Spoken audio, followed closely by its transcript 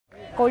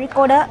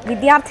കോഴിക്കോട്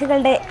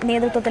വിദ്യാർത്ഥികളുടെ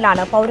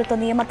നേതൃത്വത്തിലാണ് പൗരത്വ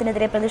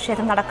നിയമത്തിനെതിരെ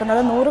പ്രതിഷേധം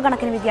നടക്കുന്നത്.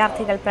 നൂറുകണക്കിന്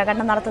വിദ്യാർത്ഥികൾ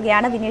പ്രകടനം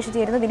നടത്തുകയാണ്. വിനേഷ്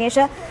ചേരുന്നു.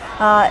 വിനേഷ്,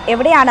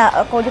 എവിടെയാണ്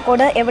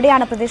കോഴിക്കോട്,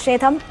 എവിടെയാണ്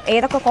പ്രതിഷേധം?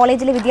 ഏതൊക്കെ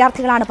കോളേജിലെ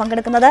വിദ്യാർത്ഥികളാണ്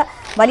പങ്കെടുക്കുന്നത്?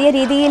 വലിയ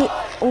രീതിയിൽ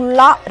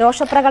ഉള്ള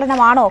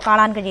രോഷപ്രകടനമാണോ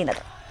കാണാൻ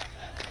കഴിയുന്നത്?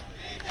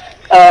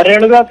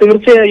 രേണുക,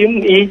 തീർച്ചയായും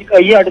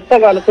ഈ അടുത്ത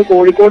കാലത്ത്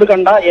കോഴിക്കോട്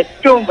കണ്ട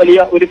ഏറ്റവും വലിയ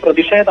ഒരു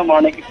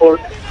പ്രതിഷേധമാണ് ഇപ്പോൾ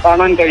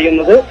കാണാൻ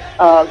കഴിയുന്നത്.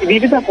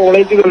 വിവിധ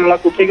കോളേജുകളിലുള്ള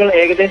കുട്ടികൾ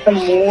ഏകദേശം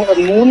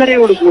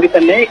 3:30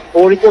 തന്നെ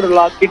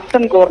കോഴിക്കോടുള്ള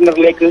കിഡ്സൺ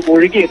കോർണറിലേക്ക്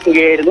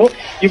ഒഴുകിയെത്തുകയായിരുന്നു.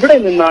 ഇവിടെ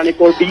നിന്നാണ്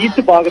ഇപ്പോൾ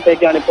ബീച്ച്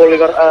ഭാഗത്തേക്കാണ് ഇപ്പോൾ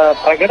ഇവർ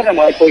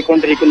പ്രകടനമായി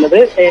പോയിക്കൊണ്ടിരിക്കുന്നത്.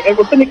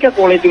 ഒട്ടുമിക്ക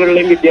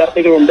കോളേജുകളിലെയും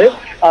വിദ്യാർത്ഥികളുണ്ട്,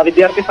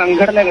 വിദ്യാർത്ഥി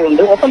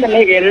സംഘടനകളുണ്ട്. ഒപ്പം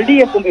തന്നെ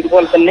LDFും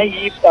ഇതുപോലെ തന്നെ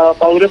ഈ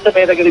പൗരത്വ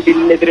ഭേദഗതി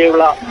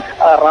ബില്ലിനെതിരെയുള്ള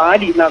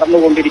റാലി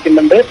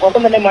നടന്നുകൊണ്ടിരിക്കുന്നുണ്ട്. ഒപ്പം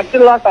തന്നെ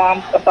മറ്റുള്ള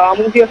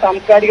സാമൂഹിക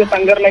സാംസ്കാരിക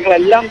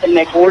സംഘടനകളെല്ലാം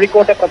തന്നെ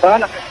കോഴിക്കോട്ടെ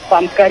പ്രധാന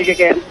സാംസ്കാരിക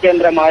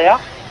കേന്ദ്രമായ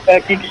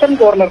കിഡ്സൺ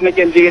കോർണറിനെ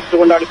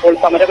കേന്ദ്രീകരിച്ചുകൊണ്ടാണ് ഇപ്പോൾ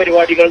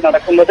സമരപരിപാടികൾ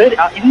നടക്കുന്നത്.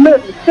 ഇന്ന്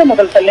ഉച്ച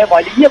മുതൽ തന്നെ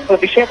വലിയ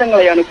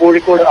പ്രതിഷേധങ്ങളെയാണ്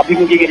കോഴിക്കോട്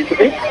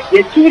അഭിമുഖീകരിച്ചത്.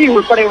 യെച്ചൂരി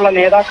ഉൾപ്പെടെയുള്ള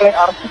നേതാക്കളെ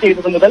അറസ്റ്റ്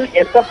ചെയ്തത് മുതൽ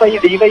SFI,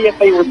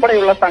 DYFI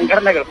ഉൾപ്പെടെയുള്ള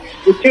സംഘടനകൾ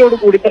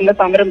ഉച്ചയോടുകൂടി തന്നെ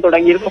സമരം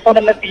തുടങ്ങിയിരുന്നു. ഒപ്പം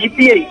തന്നെ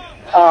CPI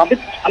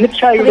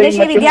അമിത്ഷായുടെ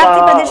വിദ്യാർത്ഥി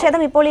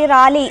പ്രതിഷേധം ഇപ്പോൾ ഈ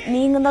റാലി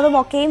നീങ്ങുന്നതും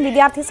ഒക്കെയും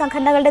വിദ്യാർത്ഥി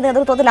സംഘടനകളുടെ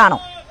നേതൃത്വത്തിലാണോ?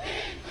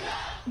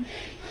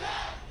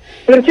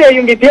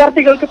 തീർച്ചയായും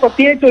വിദ്യാർത്ഥികൾക്ക്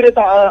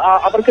പ്രത്യേകിച്ച്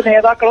അവർക്ക്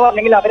നേതാക്കളോ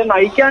അല്ലെങ്കിൽ അവരെ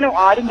നയിക്കാനോ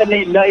ആരും തന്നെ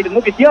ഇല്ലായിരുന്നു.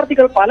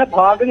 വിദ്യാർത്ഥികൾ പല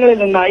ഭാഗങ്ങളിൽ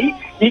നിന്നായി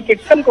ഈ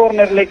കിഡ്സൺ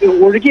കോർണറിലേക്ക്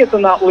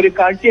ഒഴുകിയെത്തുന്ന ഒരു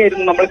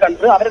കാഴ്ചയായിരുന്നു നമ്മൾ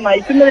കണ്ടത്. അവരെ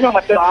നയിക്കുന്നതിനോ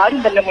മറ്റോ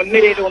ആരും തന്നെ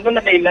മുൻനിരയിൽ ഒന്നും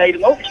തന്നെ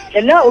ഇല്ലായിരുന്നു.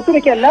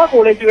 ഒട്ടുമിക്ക എല്ലാ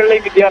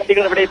കോളേജുകളിലെയും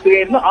വിദ്യാർത്ഥികൾ ഇവിടെ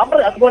എത്തുകയായിരുന്നു. അവർ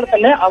അതുപോലെ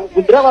തന്നെ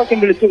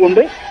മുദ്രാവാക്യം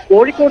വിളിച്ചുകൊണ്ട്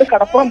കോഴിക്കോട്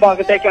കടപ്പുറം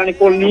ഭാഗത്തേക്കാണ്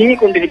ഇപ്പോൾ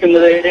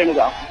നീങ്ങിക്കൊണ്ടിരിക്കുന്നത്.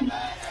 രേണുക,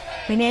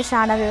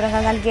 വിനേഷാണ്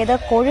വിവരങ്ങൾ നൽകിയത്.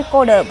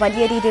 കോഴിക്കോട്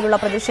വലിയ രീതിയിലുള്ള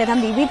പ്രതിഷേധം.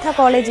 വിവിധ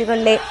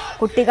കോളേജുകളിലെ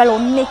കുട്ടികൾ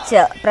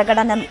ഒന്നിച്ച്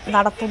പ്രകടനം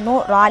നടത്തുന്നു,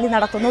 റാലി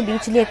നടത്തുന്നു.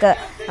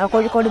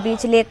 കോഴിക്കോട്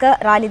ബീച്ചിലേക്ക്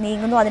റാലി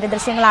നീങ്ങുന്നു. അതിന്റെ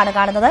ദൃശ്യങ്ങളാണ്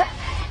കാണുന്നത്.